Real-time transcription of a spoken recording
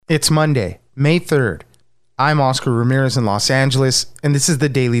It's Monday, May 3rd. I'm Oscar Ramirez in Los Angeles, and this is the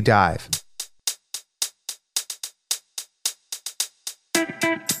Daily Dive.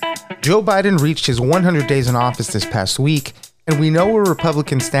 Joe Biden reached his 100 days in office this past week, and we know where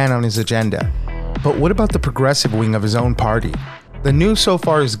Republicans stand on his agenda. But what about the progressive wing of his own party? The news so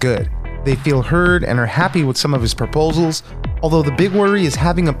far is good. They feel heard and are happy with some of his proposals, although the big worry is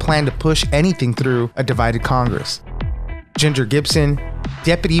having a plan to push anything through a divided Congress. Ginger Gibson,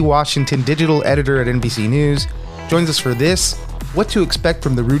 Deputy Washington Digital Editor at NBC News, joins us for this, what to expect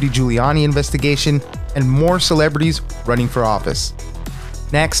from the Rudy Giuliani investigation, and more celebrities running for office.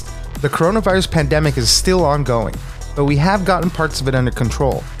 Next, the coronavirus pandemic is still ongoing, but we have gotten parts of it under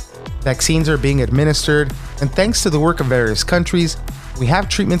control. Vaccines are being administered, and thanks to the work of various countries, we have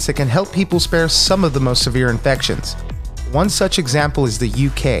treatments that can help people spare some of the most severe infections. One such example is the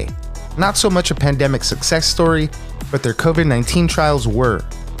UK. Not so much a pandemic success story, but their COVID-19 trials were.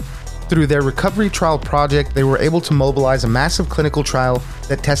 Through their recovery trial project, they were able to mobilize a massive clinical trial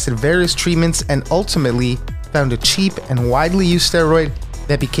that tested various treatments and ultimately found a cheap and widely used steroid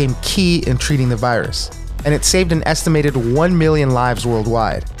that became key in treating the virus. And it saved an estimated 1 million lives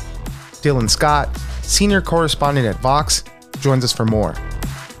worldwide. Dylan Scott, senior correspondent at Vox, joins us for more.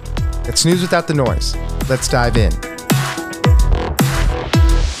 It's news without the noise. Let's dive in.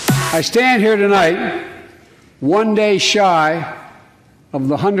 I stand here tonight, one day shy of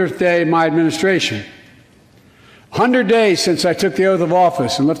the 100th day of my administration. 100 days since I took the oath of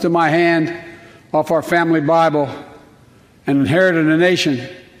office and lifted my hand off our family Bible and inherited a nation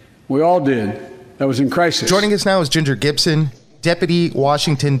we all did that was in crisis. Joining us now is Ginger Gibson, Deputy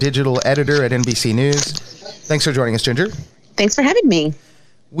Washington Digital Editor at NBC News. Thanks for joining us, Ginger. Thanks for having me.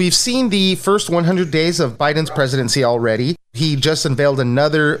 We've seen the first 100 days of Biden's presidency already. He just unveiled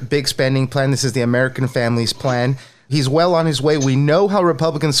another big spending plan. This is the American Families Plan. He's well on his way. We know how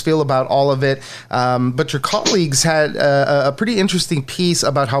Republicans feel about all of it, but your colleagues had a pretty interesting piece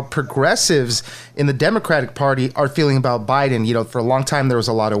about how progressives in the Democratic Party are feeling about Biden. You know, for a long time, there was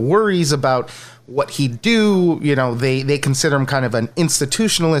a lot of worries about what he'd do. You know, they consider him kind of an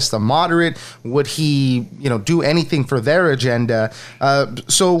institutionalist, a moderate. Would he, do anything for their agenda?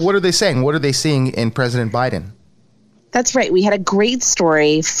 So what are they saying? What are they seeing in President Biden? That's right. We had a great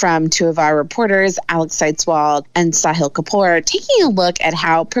story from two of our reporters, Alex Seitzwald and Sahil Kapoor, taking a look at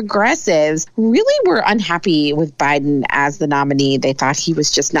how progressives really were unhappy with Biden as the nominee. They thought he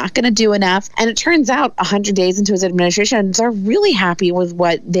was just not going to do enough. And it turns out 100 days into his administration, they're really happy with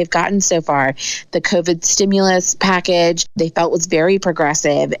what they've gotten so far. The COVID stimulus package, they felt was very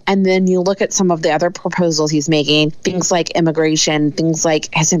progressive. And then you look at some of the other proposals he's making, things like immigration, things like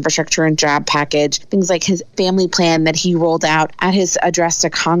his infrastructure and job package, things like his family plan that he rolled out at his address to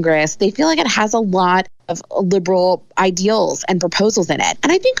Congress. They feel like it has a lot of liberal ideals and proposals in it.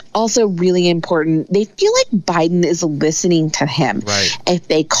 And I think also really important, they feel like Biden is listening to him. Right. If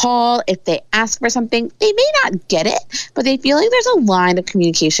they call, if they ask for something, they may not get it, but they feel like there's a line of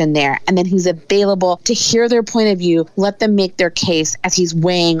communication there. And then he's available to hear their point of view, let them make their case as he's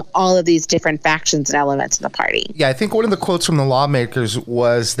weighing all of these different factions and elements of the party. Yeah, I think one of the quotes from the lawmakers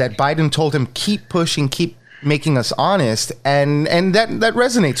was that Biden told him, keep pushing, keep making us honest, and that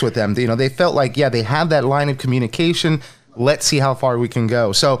resonates with them. They felt like, yeah, they have that line of communication. Let's see how far we can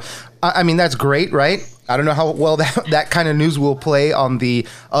go. So, I mean, that's great, right? I don't know how well that kind of news will play on the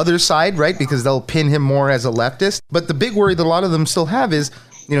other side, right? Because they'll pin him more as a leftist. But the big worry that a lot of them still have is,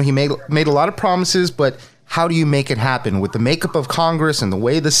 he made a lot of promises, but how do you make it happen? With the makeup of Congress and the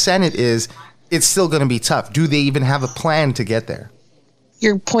way the Senate is, it's still going to be tough. Do they even have a plan to get there?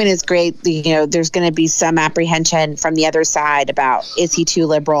 Your point is great. There's going to be some apprehension from the other side about, is he too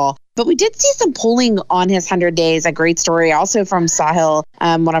liberal? But we did see some polling on his 100 days, a great story also from Sahil,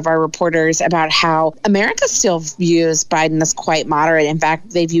 one of our reporters, about how America still views Biden as quite moderate. In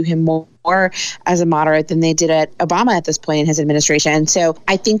fact, they view him more as a moderate than they did at Obama at this point in his administration. So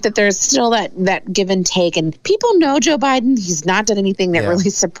I think that there's still that give and take. And people know Joe Biden. He's not done anything that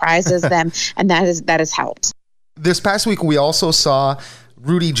really surprises them. And that has helped. This past week, we also saw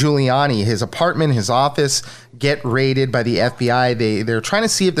Rudy Giuliani, his apartment, his office, get raided by the FBI. They're trying to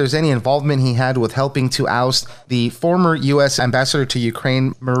see if there's any involvement he had with helping to oust the former U.S. ambassador to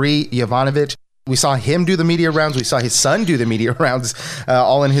Ukraine, Marie Yovanovitch. We saw him do the media rounds. We saw his son do the media rounds,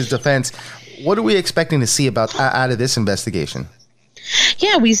 all in his defense. What are we expecting to see out of this investigation?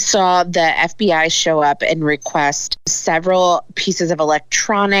 Yeah, we saw the FBI show up and request several pieces of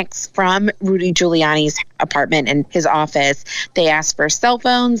electronics from Rudy Giuliani's apartment and his office. They asked for cell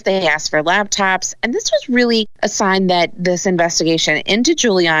phones, they asked for laptops, and this was really a sign that this investigation into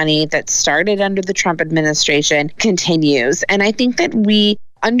Giuliani that started under the Trump administration continues. And I think that we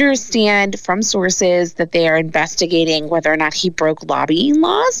understand from sources that they are investigating whether or not he broke lobbying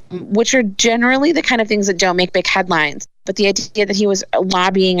laws, which are generally the kind of things that don't make big headlines. But the idea that he was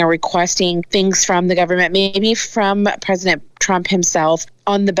lobbying or requesting things from the government, maybe from President Trump himself,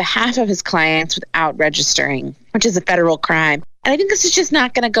 on the behalf of his clients without registering, which is a federal crime. And I think this is just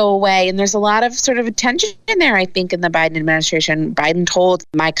not going to go away. And there's a lot of sort of tension in there, I think, in the Biden administration. Biden told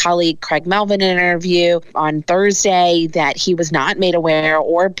my colleague Craig Melvin in an interview on Thursday that he was not made aware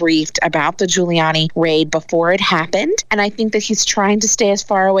or briefed about the Giuliani raid before it happened. And I think that he's trying to stay as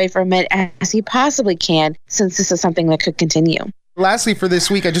far away from it as he possibly can, since this is something that could continue. Lastly, for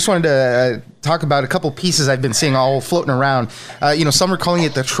this week, I just wanted to talk about a couple pieces I've been seeing all floating around. Some are calling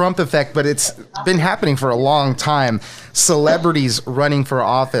it the Trump effect, but it's been happening for a long time. Celebrities running for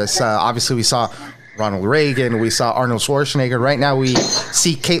office. Obviously, we saw Ronald Reagan. We saw Arnold Schwarzenegger. Right now, we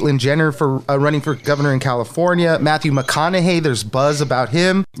see Caitlyn Jenner for running for governor in California. Matthew McConaughey, there's buzz about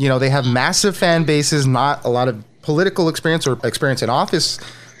him. They have massive fan bases, not a lot of political experience or experience in office.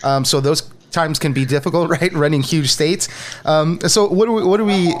 So those times can be difficult, right? Running huge states. So what do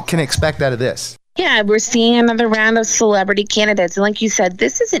we can expect out of this? Yeah, we're seeing another round of celebrity candidates. And like you said,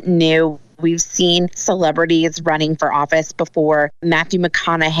 this isn't new. We've seen celebrities running for office before. Matthew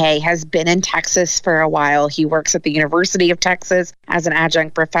McConaughey has been in Texas for a while. He works at the University of Texas as an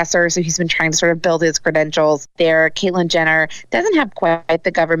adjunct professor, so he's been trying to sort of build his credentials there. Caitlyn Jenner doesn't have quite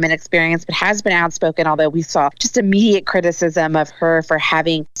the government experience, but has been outspoken, although we saw just immediate criticism of her for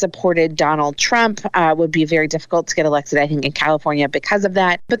having supported Donald Trump. Would be very difficult to get elected, I think, in California because of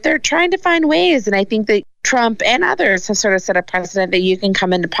that. But they're trying to find ways, and I think that Trump and others have sort of set a precedent that you can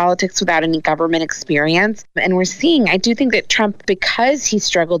come into politics without any government experience. And we're seeing, I do think that Trump, because he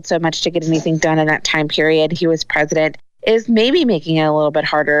struggled so much to get anything done in that time period he was president, is maybe making it a little bit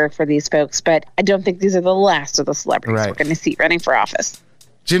harder for these folks. But I don't think these are the last of the celebrities we're going to see running for office.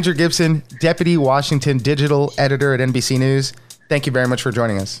 Ginger Gibson, Deputy Washington Digital Editor at NBC News. Thank you very much for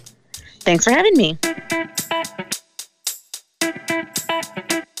joining us. Thanks for having me.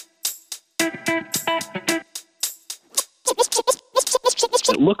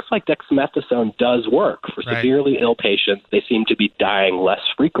 It looks like dexamethasone does work for severely ill patients. They seem to be dying less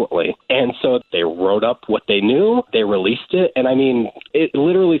frequently. And so they wrote up what they knew, they released it, and I mean, it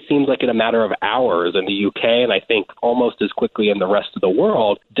literally seems like in a matter of hours in the UK, and I think almost as quickly in the rest of the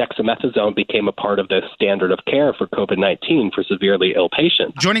world, dexamethasone became a part of the standard of care for COVID-19 for severely ill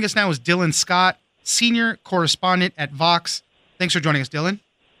patients. Joining us now is Dylan Scott, senior correspondent at Vox. Thanks for joining us, Dylan.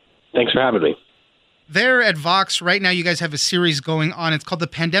 Thanks for having me. There at Vox, right now you guys have a series going on. It's called The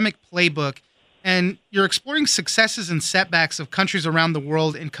Pandemic Playbook, and you're exploring successes and setbacks of countries around the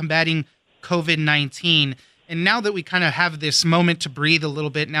world in combating COVID-19. And now that we kind of have this moment to breathe a little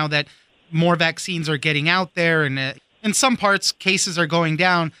bit, now that more vaccines are getting out there and in some parts cases are going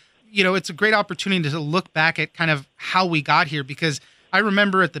down, it's a great opportunity to look back at kind of how we got here. Because I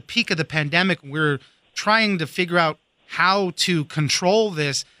remember at the peak of the pandemic, we were trying to figure out how to control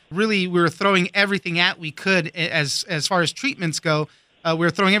this. Really, we were throwing everything we could as far as treatments go. We were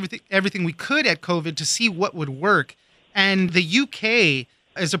throwing everything we could at COVID to see what would work. And the UK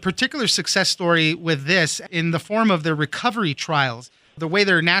is a particular success story with this in the form of their recovery trials. The way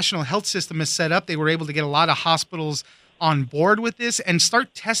their national health system is set up, they were able to get a lot of hospitals on board with this and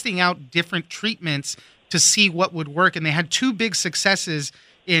start testing out different treatments to see what would work. And they had two big successes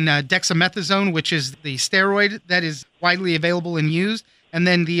in dexamethasone, which is the steroid that is widely available and used. And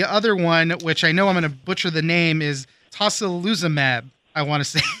then the other one, which I know I'm going to butcher the name, is tocilizumab, I want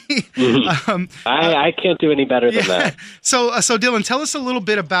to say. I can't do any better than that. So Dylan, tell us a little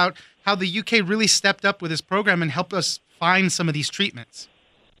bit about how the UK really stepped up with this program and helped us find some of these treatments.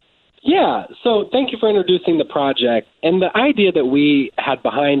 Yeah, so thank you for introducing the project. And the idea that we had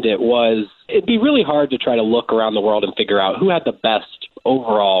behind it was it'd be really hard to try to look around the world and figure out who had the best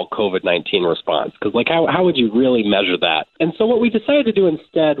overall COVID-19 response, because how would you really measure that? And so what we decided to do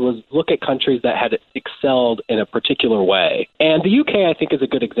instead was look at countries that had excelled in a particular way. And the UK, I think, is a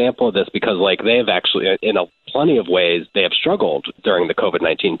good example of this because they've actually, in plenty of ways, they have struggled during the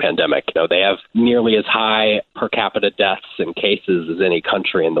COVID-19 pandemic. They have nearly as high per capita deaths and cases as any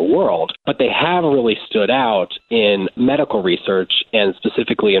country in the world, but they have really stood out in medical research and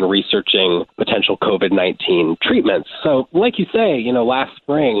specifically in researching potential COVID-19 treatments. So like you say, last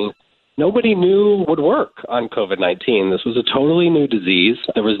spring, nobody knew would work on COVID-19. This was a totally new disease.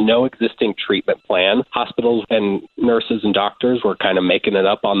 There was no existing treatment plan. Hospitals and nurses and doctors were kind of making it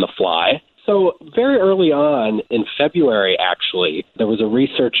up on the fly. So very early on in February, actually, there was a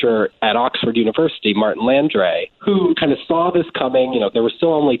researcher at Oxford University, Martin Landray, who kind of saw this coming. There were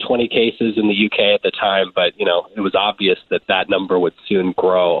still only 20 cases in the UK at the time, but, it was obvious that that number would soon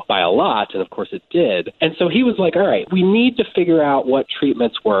grow by a lot. And of course it did. And so he was like, all right, we need to figure out what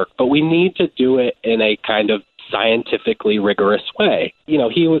treatments work, but we need to do it in a kind of scientifically rigorous way.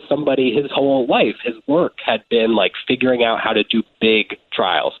 He was somebody, his whole life, his work had been like figuring out how to do big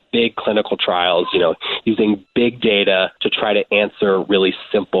trials, big clinical trials, using big data to try to answer really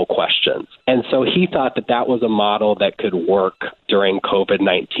simple questions. And so he thought that that was a model that could work during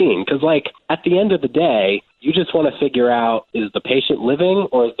COVID-19. Because at the end of the day, you just want to figure out, is the patient living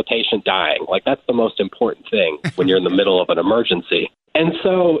or is the patient dying? That's the most important thing when you're in the middle of an emergency. And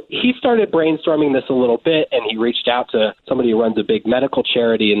so he started brainstorming this a little bit, and he reached out to somebody who runs a big medical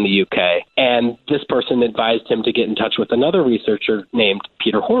charity in the UK. And this person advised him to get in touch with another researcher named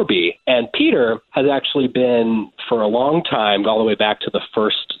Peter Horby. And Peter has actually been, for a long time, all the way back to the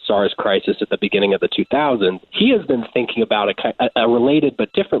first SARS crisis at the beginning of the 2000s, he has been thinking about a related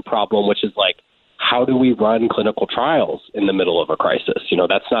but different problem, which is how do we run clinical trials in the middle of a crisis?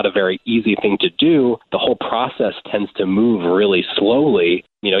 That's not a very easy thing to do. The whole process tends to move really slowly.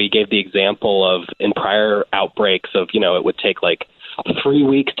 He gave the example of in prior outbreaks of, it would take 3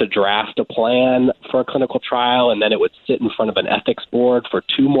 weeks to draft a plan for a clinical trial, and then it would sit in front of an ethics board for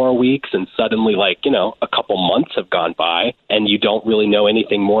 2 more weeks, and suddenly, a couple months have gone by, and you don't really know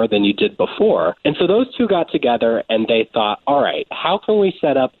anything more than you did before. And so those two got together, and they thought, all right, how can we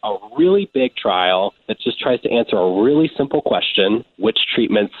set up a really big trial that just tries to answer a really simple question, which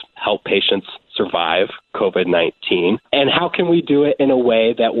treatments help patients survive COVID-19, and how can we do it in a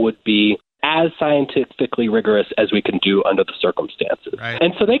way that would be as scientifically rigorous as we can do under the circumstances. Right.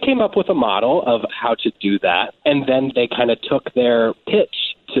 And so they came up with a model of how to do that, and then they kind of took their pitch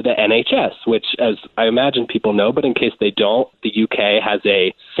to the NHS, which, as I imagine people know, but in case they don't, the UK has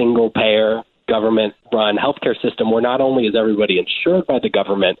a single-payer government-run healthcare system where not only is everybody insured by the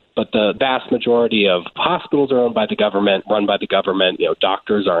government, but the vast majority of hospitals are owned by the government, run by the government.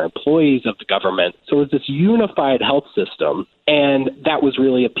 Doctors are employees of the government. So it's this unified health system. And that was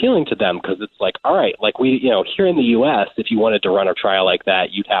really appealing to them because it's all right, we, here in the U.S., if you wanted to run a trial like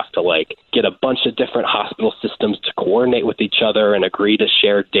that, you'd have to get a bunch of different hospital systems to coordinate with each other and agree to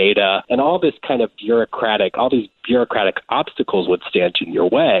share data, and all this kind of bureaucratic obstacles would stand in your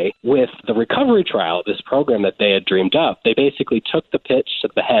way. With the recovery trial, this program that they had dreamed up, they basically took the pitch to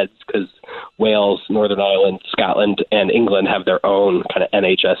the heads because Wales, Northern Ireland, Scotland, and England have their own kind of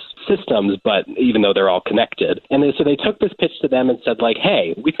NHS systems, but even though they're all connected. And so they took this pitch to them and said,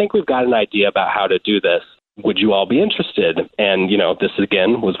 hey, we think we've got an idea about how to do this. Would you all be interested? And, this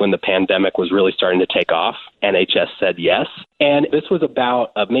again was when the pandemic was really starting to take off. NHS said yes. And this was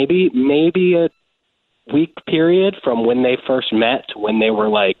about maybe a week period from when they first met to when they were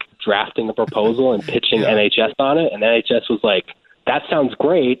drafting a proposal and pitching NHS on it. And NHS was that sounds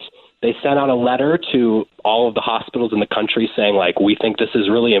great. They sent out a letter to all of the hospitals in the country saying, we think this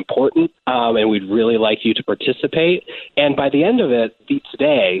is really important, and we'd really like you to participate. And by the end of it,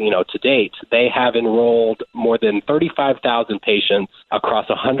 to date, they have enrolled more than 35,000 patients across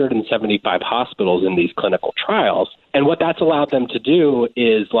 175 hospitals in these clinical trials. And what that's allowed them to do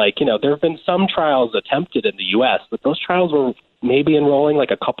is, there have been some trials attempted in the U.S., but those trials were maybe enrolling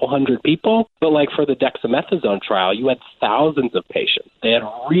a couple hundred people. But for the dexamethasone trial, you had thousands of patients. They had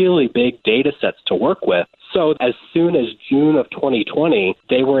really big data sets to work with. So as soon as June of 2020,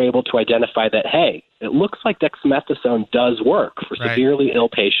 they were able to identify that, hey, it looks like dexamethasone does work for severely ill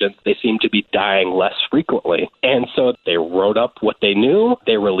patients. They seem to be dying less frequently. And so they wrote up what they knew,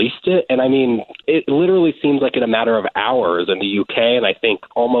 they released it, and it literally seems like in a matter of hours in the UK, and I think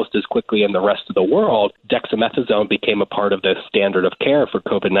almost as quickly in the rest of the world, dexamethasone became a part of the standard of care for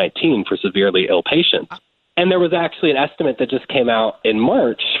COVID-19 for severely ill patients. And there was actually an estimate that just came out in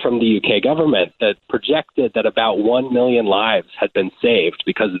March from the UK government that projected that about 1 million lives had been saved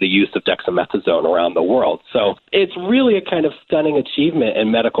because of the use of dexamethasone around the world. So it's really a kind of stunning achievement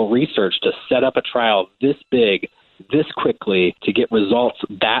in medical research to set up a trial this big, this quickly, to get results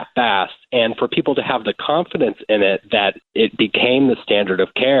that fast, and for people to have the confidence in it that it became the standard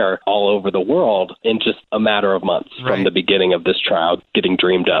of care all over the world in just a matter of months from the beginning of this trial getting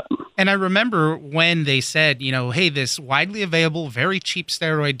dreamed up. And I remember when they said, hey, this widely available, very cheap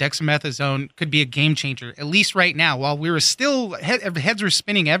steroid, dexamethasone, could be a game changer, at least right now, while we were still, heads were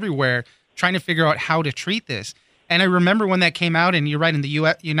spinning everywhere trying to figure out how to treat this. And I remember when that came out, and you're right, in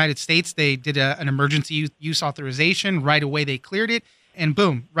the United States, they did an emergency use authorization. Right away, they cleared it. And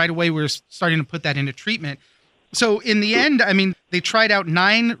boom, right away, we were starting to put that into treatment. So in the end, I mean, they tried out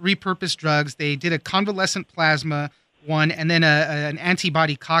 9 repurposed drugs. They did a convalescent plasma one and then an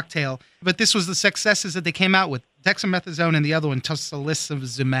antibody cocktail. But this was the successes that they came out with. Dexamethasone and the other one,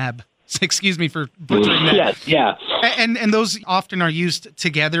 tocilizumab. Excuse me for butchering that. Yes, yeah. And those often are used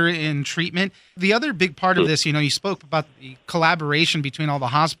together in treatment. The other big part of this, you spoke about the collaboration between all the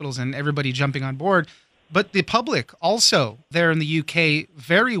hospitals and everybody jumping on board, but the public also there in the UK,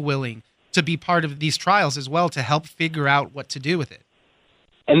 very willing to be part of these trials as well to help figure out what to do with it.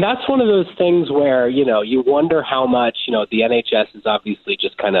 And that's one of those things where, you wonder how much, the NHS is obviously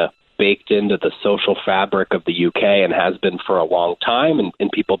just kind of baked into the social fabric of the UK and has been for a long time,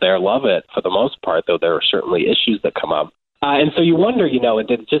 and people there love it for the most part, though there are certainly issues that come up. And so you wonder,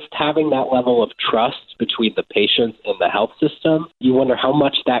 just having that level of trust between the patients and the health system, you wonder how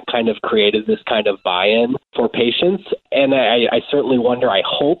much that kind of created this kind of buy-in for patients. And I certainly wonder, I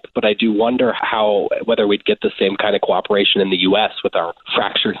hope, but I do wonder whether we'd get the same kind of cooperation in the U.S. with our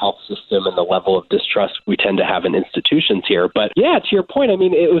fractured health system and the level of distrust we tend to have in institutions here. But yeah, to your point, I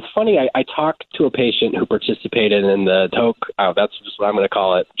mean, it was funny. I talked to a patient who participated in the that's just what I'm going to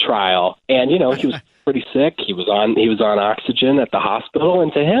call it, trial. And, he was pretty sick. He was on oxygen at the hospital,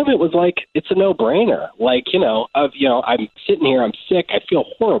 and to him it was like it's a no-brainer. Like, I'm sitting here, I'm sick, I feel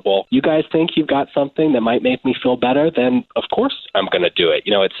horrible. You guys think you've got something that might make me feel better? Then of course I'm going to do it.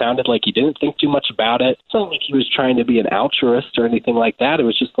 It sounded like he didn't think too much about it. It's not like he was trying to be an altruist or anything like that. It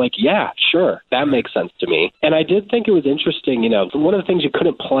was just like, yeah, sure, that makes sense to me. And I did think it was interesting. One of the things you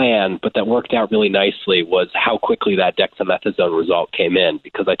couldn't plan, but that worked out really nicely, was how quickly that dexamethasone result came in.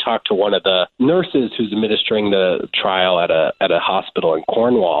 Because I talked to one of the nurses who's administering the trial at a hospital in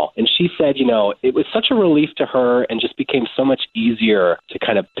Cornwall. And she said, it was such a relief to her and just became so much easier to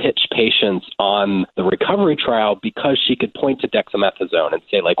kind of pitch patients on the recovery trial because she could point to dexamethasone and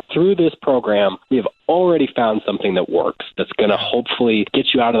say, like, through this program, we have already found something that works that's going to hopefully get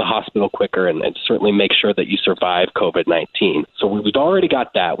you out of the hospital quicker and certainly make sure that you survive COVID-19. So we've already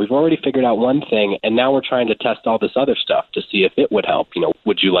got that. We've already figured out one thing, and now we're trying to test all this other stuff to see if it would help.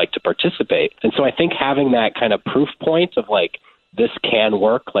 Would you like to participate? And so I think having that kind of proof point of like, this can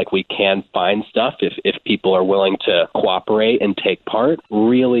work, like we can find stuff if people are willing to cooperate and take part,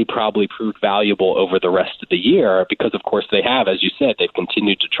 really probably proved valuable over the rest of the year because, of course, they have, as you said, they've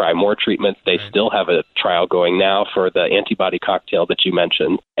continued to try more treatments. They still have a trial going now for the antibody cocktail that you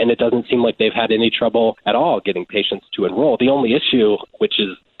mentioned, and it doesn't seem like they've had any trouble at all getting patients to enroll. The only issue, which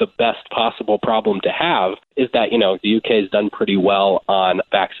is the best possible problem to have, is that, the UK has done pretty well on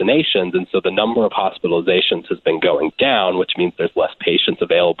vaccinations, and so the number of hospitalizations has been going down, which means there's less patients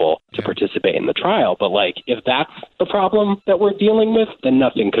available to participate in the trial. But, if that's the problem that we're dealing with, then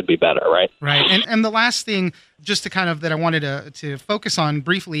nothing could be better, right? Right. And the last thing, just to kind of that I wanted to focus on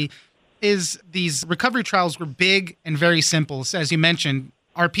briefly, is these recovery trials were big and very simple. So as you mentioned,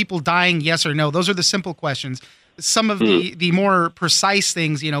 are people dying, yes or no? Those are the simple questions. Some of the more precise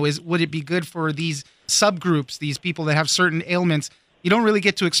things, is would it be good for these subgroups, these people that have certain ailments? You don't really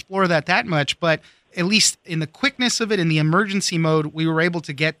get to explore that much, but at least in the quickness of it, in the emergency mode, we were able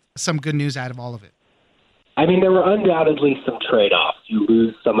to get some good news out of all of it. I mean, there were undoubtedly some trade-offs. You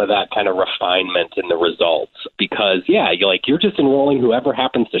lose some of that kind of refinement in the results because, you're just enrolling whoever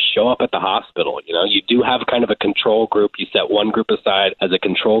happens to show up at the hospital. You do have kind of a control group. You set one group aside as a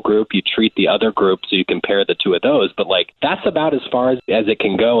control group. You treat the other group, so you compare the two of those. But, that's about as far as it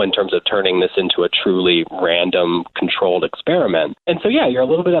can go in terms of turning this into a truly random, controlled experiment. And so, you're a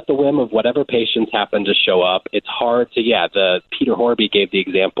little bit at the whim of whatever patients happen to show up. It's hard to, the Peter Horby gave the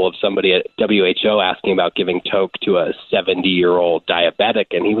example of somebody at WHO asking about giving Toke to a 70-year-old diabetic,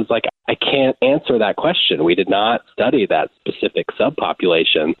 and he was like, I can't answer that question. We did not study that specific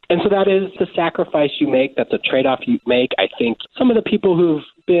subpopulation. And so that is the sacrifice you make. That's a trade-off you make. I think some of the people who've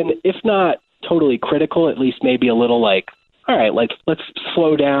been, if not totally critical, at least maybe a little like, all right, let's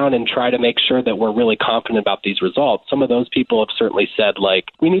slow down and try to make sure that we're really confident about these results. Some of those people have certainly said,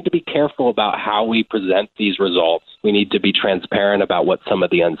 we need to be careful about how we present these results. We need to be transparent about what some of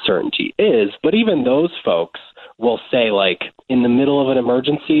the uncertainty is. But even those folks will say, in the middle of an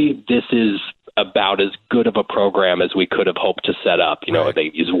emergency, this is about as good of a program as we could have hoped to set up.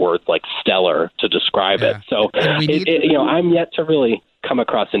 They use words like stellar to describe it. So, I'm yet to really come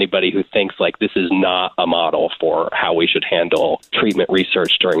across anybody who thinks this is not a model for how we should handle treatment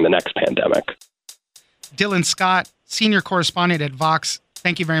research during the next pandemic. Dylan Scott, senior correspondent at Vox,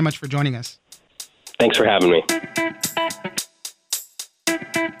 thank you very much for joining us. Thanks for having me.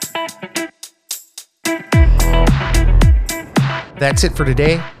 That's it for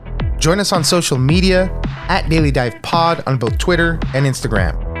today. Join us on social media at Daily Dive Pod on both Twitter and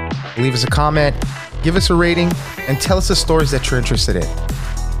Instagram. Leave us a comment, give us a rating, and tell us the stories that you're interested in.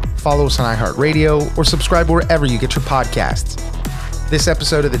 Follow us on iHeartRadio or subscribe wherever you get your podcasts. This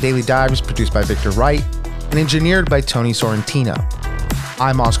episode of The Daily Dive is produced by Victor Wright and engineered by Tony Sorrentino.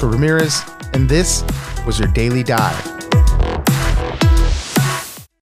 I'm Oscar Ramirez, and this was your Daily Dive.